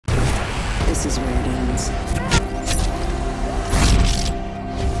This is where it ends.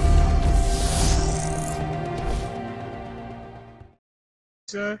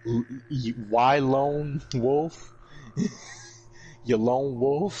 Why lone wolf? You lone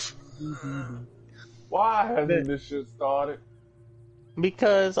wolf? Why hasn't this shit started?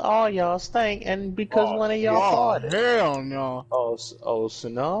 Because all y'all stink, and because one of y'all farted. Hell no. Oh, so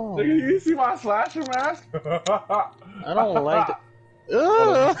no. Nigga, you see my slasher mask? I don't like it.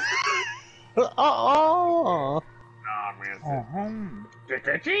 Ugh. Oh. Nah, man. Trick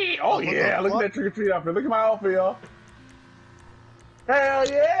or treat. Oh yeah, look at that trick or treat outfit. Look at my outfit, y'all. Hell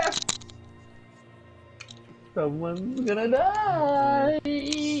yeah! Someone's gonna die.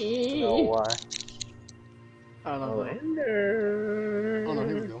 No, why? I don't know. Oh no,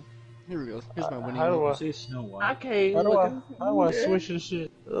 here we go. Here we go. Here's my winning. How do I Say Snow White. I can't. How do I switch this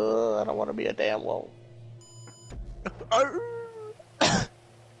shit? I don't want to be a damn lone.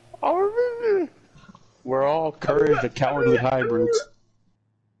 We're all courage the cowardly hybrids.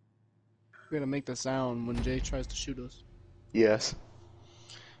 We're gonna make the sound when Jay tries to shoot us. Yes.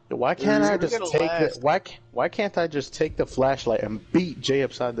 Why can't I just take it? Why can't I just take the flashlight and beat Jay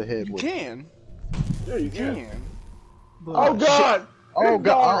upside the head You with can. Yeah, you You can. can. But Oh god! Oh It's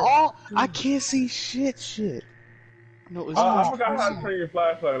god! Oh, I can't see shit. No, it's I forgot how to turn your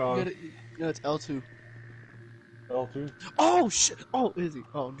flashlight You on. gotta, yeah, it's L2. L2. Oh shit! Oh, Izzy.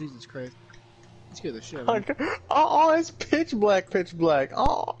 Oh, Jesus Christ. You scared the shit out of me. Oh, it's pitch black.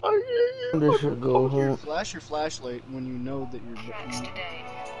 Oh, This should go home. Flash your flashlight when you know that you're.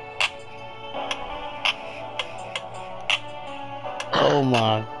 Oh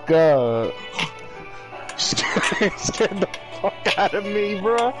my god. Scared the fuck out of me,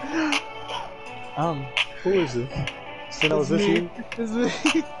 bro. Who is it? So is this you? It's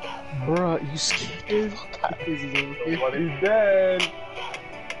me. Bro, you scared the fuck out of me. Izzy's over here. But he's dead.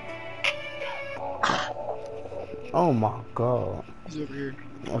 Oh my god. He's over here.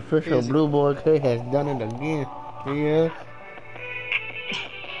 Official Blue Boy K has done it again. Yeah.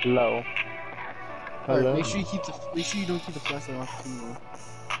 Low. Alright, Hello. make sure you don't keep the flashlight off anymore.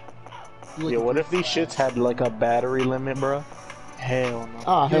 Yeah, what if these shits had like a battery limit, bro? Hell no.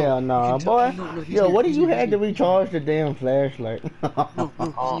 Oh Yo, hell no, you can tell- boy. no, he's Yo, near, what do he's you near, had he's to near. recharge the damn flashlight?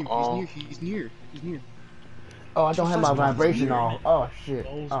 He's near. Oh, I don't have my vibration off. Oh shit.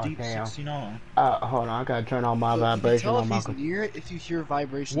 Those Oh deep damn. 69. Hold on, I gotta turn on my So you can vibration tell on if my. he's near it if you hear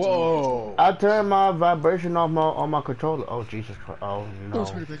vibrations. Whoa. I turned my vibration off on my controller. Oh Jesus Christ. Oh No, no.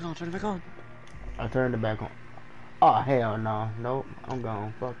 turn it back on. Turn it back on. I turned it back on. Oh hell no. Nope. I'm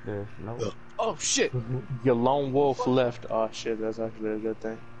gone. Fuck this. Nope. Oh shit. Your lone wolf left. Oh shit, that's actually a good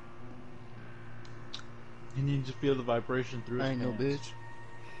thing. And you just feel the vibration through I his ain't no pants. bitch.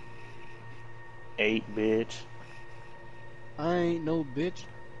 8, bitch. I ain't no bitch.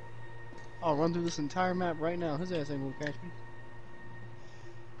 I'll run through this entire map right now. His ass ain't gonna catch me.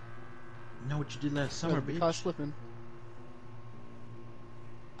 You know what you did last summer, Be bitch? caught slipping.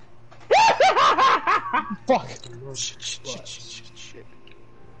 Fuck. Shit.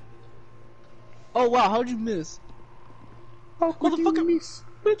 Oh wow, how'd you miss? Oh, Motherfucker.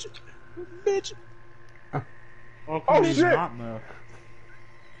 Bitch. Oh It's shit! not enough.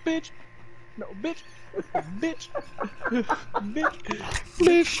 Bitch. No, bitch. Bitch.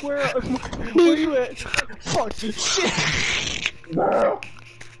 Bitch. Where you at? Fuck. Shit. No.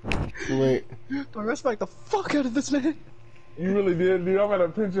 Wait. I respect the fuck out of this man. You really did, dude. I'm at a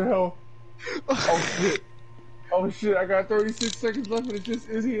pinch of health. Oh shit. Oh shit, I got 36 seconds left and it's just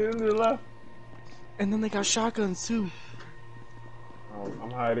Izzy and the left. And then they got shotguns too. Oh,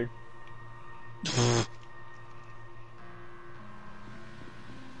 I'm hiding.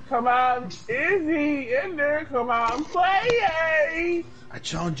 Come on, Izzy, in there, come on, play! I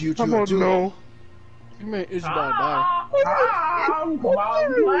challenge you to Come a on, duel. no. You man is about to die. Come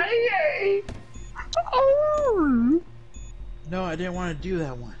on, play! No, I didn't want to do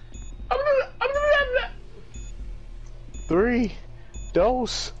that one. 3, 2,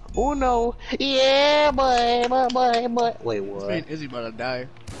 1. Yeah, boy. Wait, This what? man is about to die.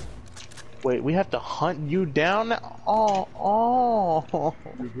 Wait, we have to hunt you down now? Oh.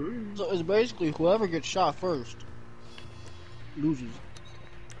 So it's basically whoever gets shot first loses.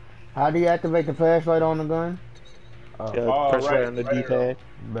 How do you activate the flashlight on the gun? Yeah, Oh, press right right, on the right. D-pad.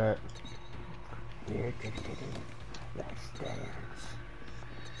 But. Let's dance.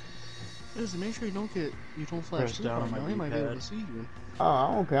 Listen, make sure you don't flash Press too down far, on my now he might be able to D-pad. see you. Oh,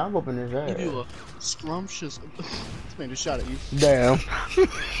 I don't care. I'm whooping his You do ass. a scrumptious. This man just shot at you. Damn.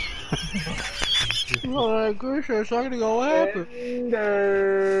 Alright, good shit. It's not gonna go happen.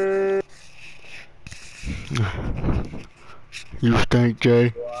 You stink,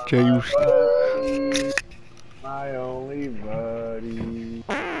 Jay. Jay, you stink. My only buddy.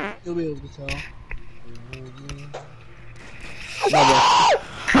 You'll be able to tell.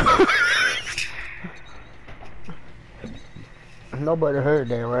 Nobody heard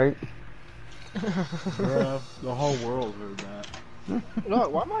that, right? Bruh, the whole world heard that. No,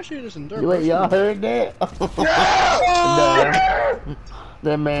 why am I shooting this in dirt? Wait, y'all heard that?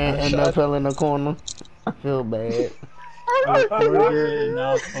 That man ended up fell in the corner. I feel bad. I heard it and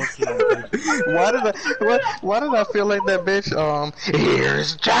now it's posted on Facebook. Why did I feel like that bitch?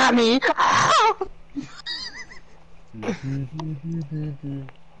 Here's Johnny.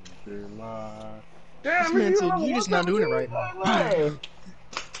 This man said you just not doing it right.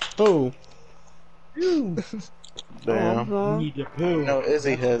 Who? Damn. You need to poo. No,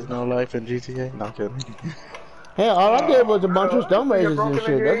 Izzy has no life in GTA. Not kidding. Hell, all I did was a bunch of stone raises and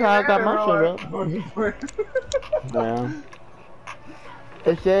shit. That's how I got my shit up. Damn.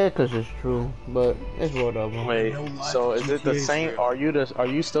 It's sad because it's true, but it's whatever. Wait, so is it the same? Are you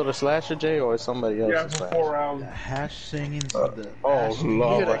still the slasher, Jay, or is somebody else Yeah, the for slasher? 4 rounds. The hash singing. The Oh hash We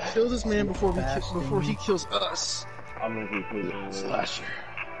lord. gotta kill this man before he kills us. I'm gonna keep pushing. Slasher.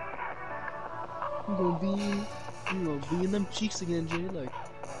 You gonna be in them cheeks again, Jay, like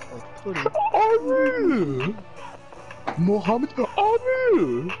pudding. Aru! Muhammad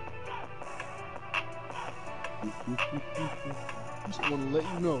Aru! Just wanna let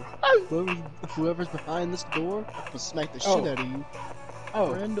you know, whoever's behind this door, will smack the shit out of you.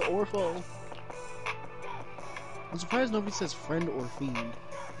 Oh. Friend or foe. I'm surprised nobody says friend or fiend.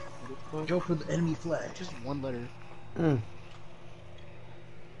 Go for the enemy flag. Just one letter. Mm.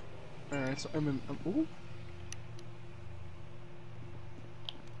 Alright, so ooh.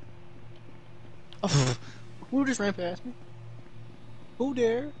 Oh, who just ran past me? Who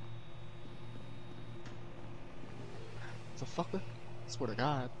dare? It's a fucker. I swear to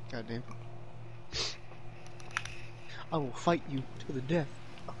God. Goddamn. I will fight you to the death.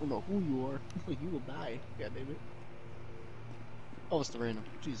 I don't know who you are, but you will die. Goddamn it. Oh, it's the random.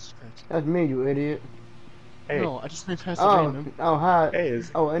 Jesus Christ. That's me, you idiot. Hey. No, I just ran past the Oh, random. oh, hi. Hey,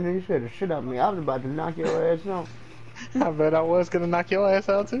 Oh, and then you said the shit out of me. I was about to knock your ass out. I bet I was gonna knock your ass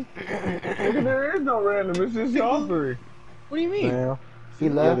out too. There is no random, it's just y'all three. What do you mean? Yeah. He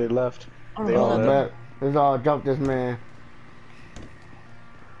Yeah, left. they left. I They don't all Oh, know. left. bet. Let's all jump this man.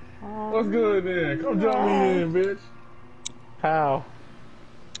 What's good then? Come jump me in, bitch. How?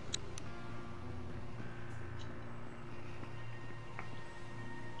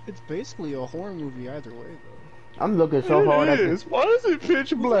 It's basically a horror movie either way, though. I'm looking so hard at this. Why is it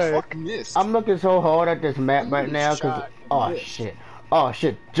pitch black? Fuck missed. I'm looking so hard at this map right now because. Shot. Oh Missed. shit. Oh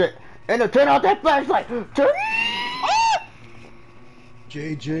shit. And turn out that flashlight. Turn.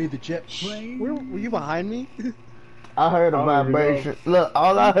 JJ the jet plane. Were you behind me? I heard a I don't even vibration. Look,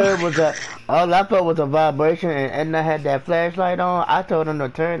 all I heard was all I felt was a vibration, and Edna had that flashlight on. I told him to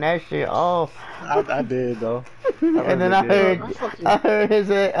turn that shit off, I did though. and then I heard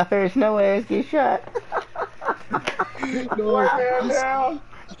Snow ass get shot. No. White man down.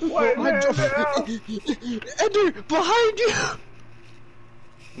 White man down. Ender, behind you!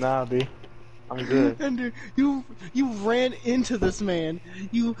 Nah, B. I'm good. Ender, you ran into this man.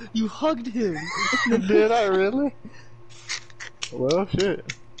 You hugged him. Did I really? Well,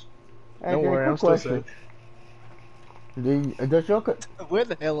 shit. Hey, Don't Jay, worry, quick I'm still question. safe. Does your Where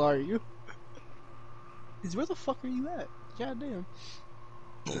the hell are you? Where the fuck are you at? Goddamn.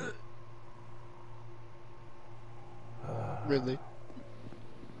 Really?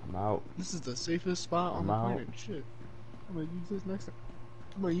 I'm out. This is the safest spot on I'm the out. planet. Shit. I'm gonna use this next time.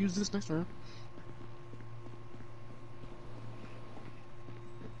 I'm gonna use this next round.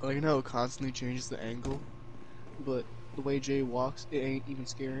 Like, I know it constantly changes the angle, but the way Jay walks, it ain't even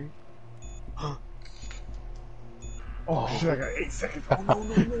scary. Oh shit, I got 8 seconds. Oh no,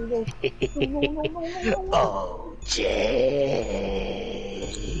 no, no, no. No, no, no, no, no, no. Oh, Jay.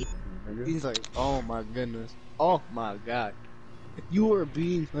 He's like, oh my goodness. Oh my god. You are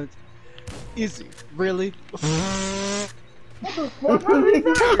being hunted. Is he? Really? Yo,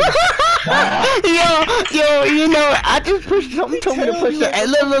 you know, I just pushed something told me to push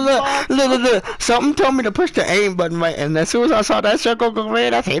the look. Something told me to push the aim button right, and as soon as I saw that circle go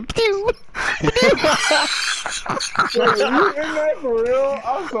red, I said, pew. Wait, you in that for real?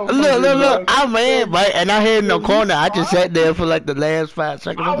 I'm so Look, I ran right, and I hit in the corner. I just sat there for like the last 5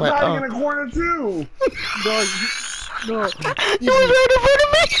 seconds. I I'm was like, hiding oh. in the corner too. No. You was right in front of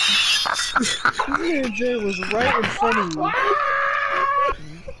me. Me and Jay was right in front of you.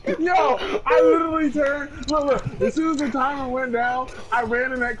 Yo, I literally turned. Look, as soon as the timer went down, I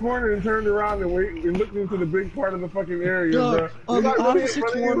ran in that corner and turned around and looked into the big part of the fucking area, bro. On the opposite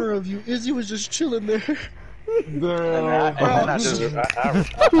corner of you, Izzy was just chilling there. I ran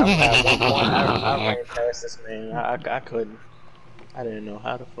past this man. I couldn't. I didn't know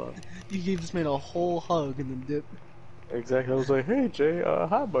how to fuck. You gave this man a whole hug and then dip. Exactly. I was like, hey Jay,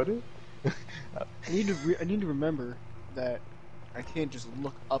 hi buddy. I need to remember that I can't just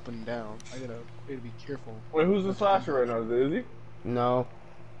look up and down. I gotta be careful. Wait, who's the slasher right now? Is it Izzy? No.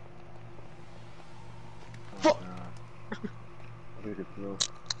 Fuck!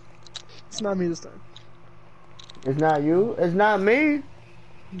 It's not me this time. It's not you. It's not me.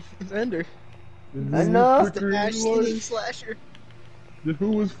 It's Ender. I know. It's the ash-eating slasher.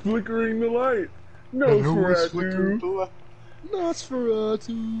 Who was flickering the light? Nosferatu.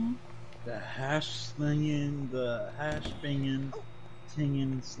 Nosferatu. The hash slinging, the hash banging,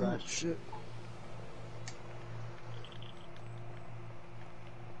 tinging slash. Oh, shit.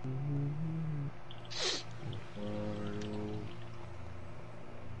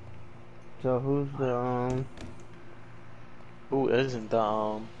 So who's the Who isn't the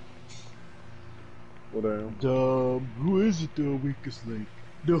Well, damn. Who is it the weakest link?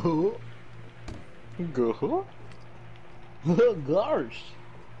 No. Go. Gosh.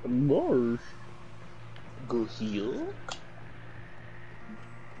 Mars. Go heal.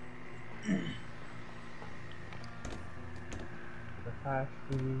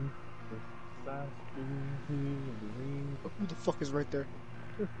 Who the fuck is right there?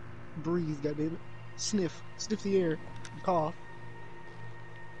 Breathe, goddammit. Sniff. Sniff the air. Cough.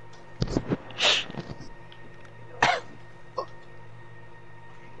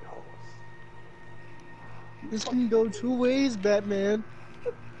 This can go two ways, Batman.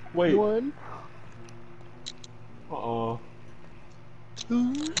 Wait. One.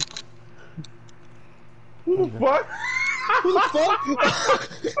 Two. Who the fuck? Who the fuck?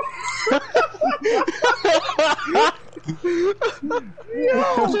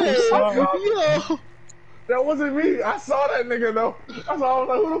 Yo! That wasn't me. I saw that nigga though. I was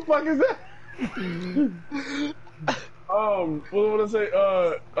like, who the fuck is that? What was I say?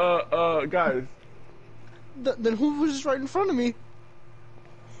 Guys. Then who was just right in front of me?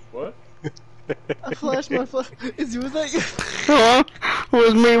 What? I flashed my flash. Was that you? Huh?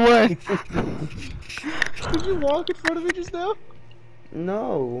 Was me what? Did you walk in front of me just now?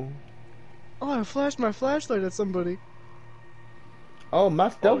 No. Oh, I flashed my flashlight at somebody. Oh, my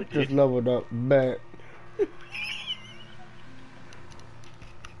stealth just leveled up back.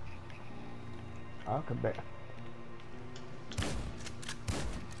 I'll come back.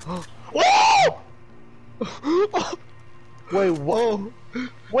 Wait, what? Oh.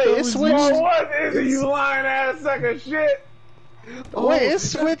 Wait, it switched. What is it, you lying ass sack of shit? Wait, it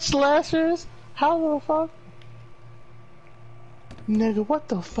switched slashers? How the fuck? Nigga, what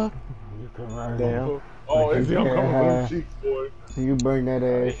the fuck? Damn. Oh, is he on coming cheeks, boy? You bring that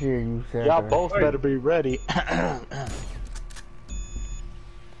ass here, you said. Y'all both better be ready.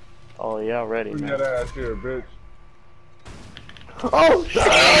 Oh, y'all ready, Bring man. that ass here, bitch. Oh shit!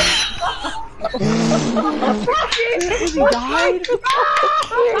 He died?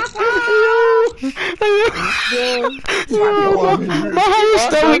 My whole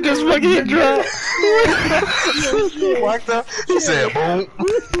stomach just fucking dropped. Walked up. He said, boom.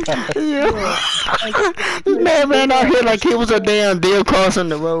 This man ran out here like he was a damn deer crossing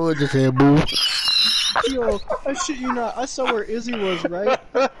the road. Just said, boo. Yo, I shit you not. I saw where Izzy was, right?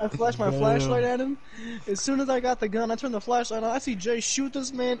 I flashed my flashlight at him. As soon as I got the gun, I turned the flashlight on. I see Jay shoot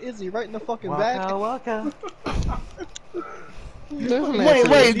this man, Izzy, right in the fucking back.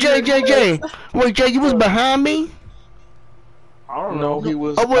 Wait, Jay. Wait, Jay, you was behind me? I don't know. No, he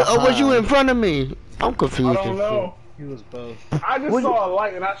was. Or was you in front of me? I'm confused. I don't know. He was both. I just saw a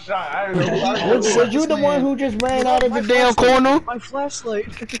light and I shot. I didn't know. Was you the one who just ran out of the damn corner? My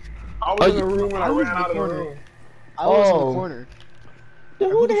flashlight. I was in the room and I ran out of the room. I was in the corner.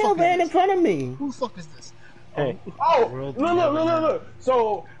 Then who the hell ran in front of me? Who the fuck is this? Hey. Oh, look.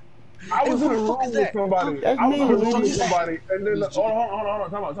 So, I was in the room with somebody. That's I was me. in the room with somebody, and then hold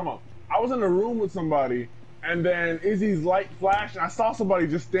on, time out. I was in the room with somebody, and then Izzy's light flashed, and I saw somebody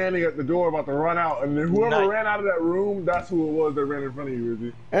just standing at the door about to run out, and then whoever ran out of that room, that's who it was that ran in front of you,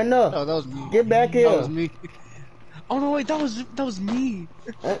 Izzy. And No, that was me. Get back here. That was me. Oh no, wait, that was me.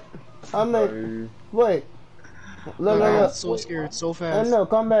 I mean, wait. Look. So scared, so fast. No,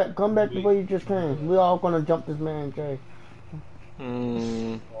 come back the way you just came. We all gonna jump this man, Jay. How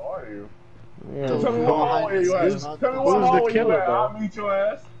are you? Yeah. Tell me what hallway you at. Tell me what hallway you at. I'll meet your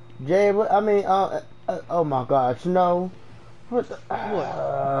ass. Jay, I mean, oh my God, Snow. What? The,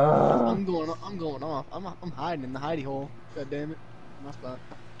 I'm going off. I'm hiding in the hidey hole. God damn it. My spot.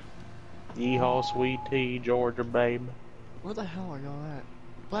 Yeehaw, sweet tea, Georgia, babe. Where the hell are y'all at?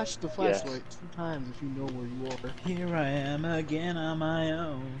 Flash the flashlight 2 times if you know where you are. Here I am again on my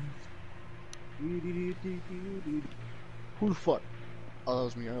own. Who the fuck? Oh, that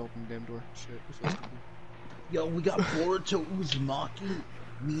was me. I opened the damn door. Shit. Yo, we got Boruto, Uzumaki,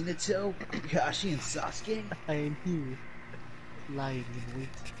 Minato, Kakashi, and Sasuke. I am here, lying in wait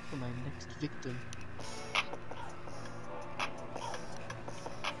for my next victim.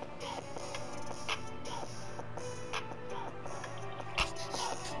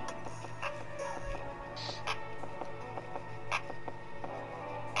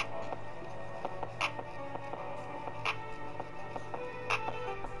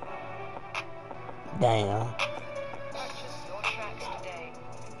 Damn.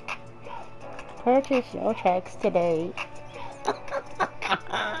 Purchase your tracks today.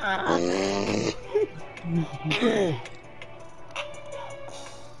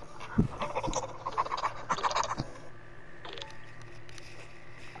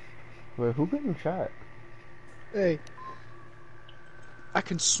 Wait, who getting shot? Hey, I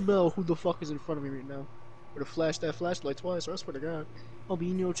can smell who the fuck is in front of me right now. Would have flashed that flashlight twice, or I swear to God, I'll be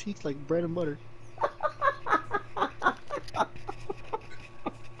in your cheeks like bread and butter.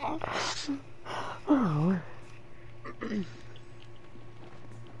 Oh.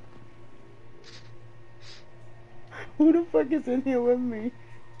 Who the fuck is in here with me?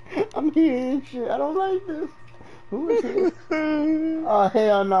 I'm hearing shit. I don't like this. Who is here? Oh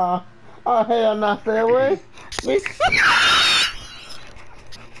hell nah. Oh hell nah. Stay away.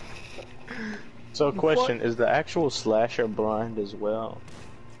 So, question: is the actual slasher blind as well?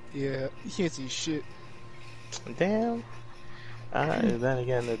 Yeah, you can't see shit. Damn. Then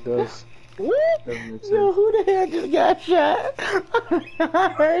again, it does. What? Yo, who the hell just got shot? I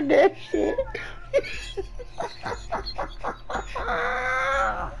heard that shit.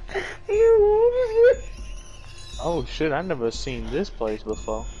 Oh shit! I never seen this place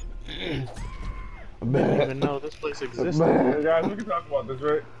before. I didn't even know this place existed. Hey guys, we can talk about this,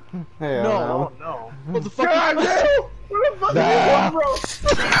 right? Hell No. No. What the fuck? God damn! What the fuck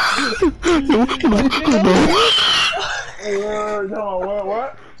bro?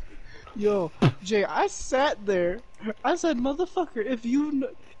 What? Yo, Jay, I sat there. I said, motherfucker, if you,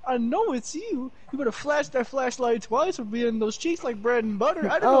 I know it's you. You better flash that flashlight twice or be in those cheeks like bread and butter.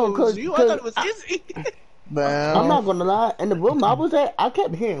 I didn't know it was you. I thought it was Izzy. I'm not gonna lie. In the room I was at, I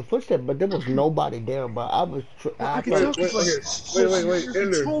kept hearing footsteps, but there was nobody there. But I was. I can tell Wait,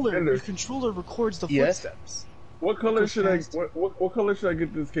 Your controller records the footsteps. What color should I? What color should I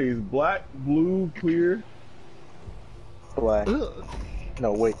get this case? Black, blue, clear. Black. Ugh.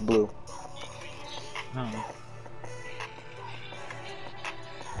 No, wait, blue. I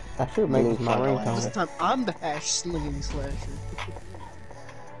should make this my This ringtone. time I'm the hash slinging slasher.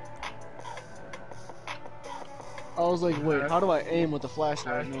 I was like, wait, how do I aim with the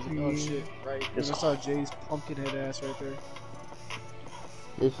flashlight? And I was like, oh shit, right. And I saw Jay's pumpkin head ass right there.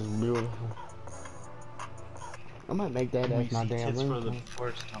 This is beautiful. I might make that as my damn Kids for the ringtone.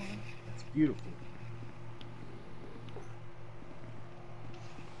 first time. It's beautiful.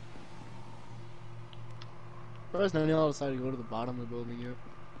 Surprised none of y'all decided to go to the bottom of the building yet.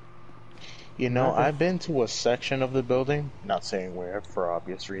 You know, I've been to a section of the building, not saying where for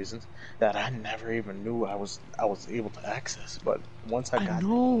obvious reasons, that I never even knew I was able to access. But once I got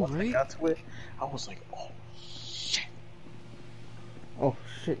to it, I was like, oh shit. Oh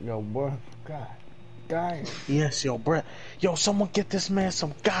shit, yo, boy. God damn. Yes, yo, bruh. Yo, someone get this man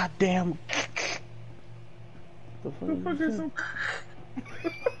some goddamn. The fuck is some...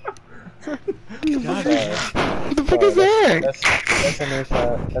 What the fuck is that?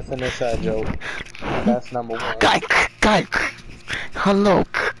 That's an inside joke. That's number one. Guy. Hello.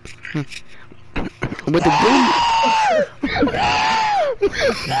 With the boom.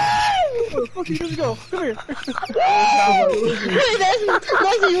 Where the fuck you gonna go? Come here. Hey, that's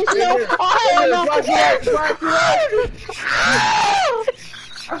you, Snow. Oh, I'll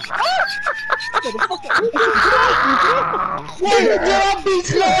beat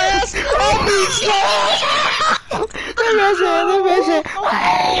your ass! I'll beat your ass!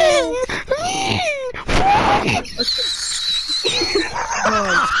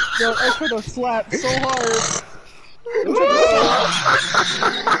 Yo, I could have slapped so hard.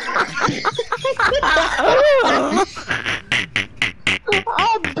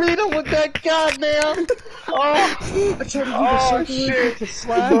 I beat him with that goddamn. Oh. I tried to do the circle to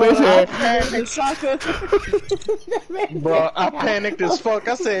slap the shotgun. Bro, I panicked as fuck.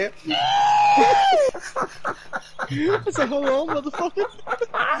 I said, I said, hold on, motherfucker.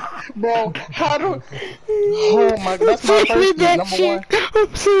 bro, how do... Oh my, that's my first number one.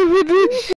 I'm saving this shit.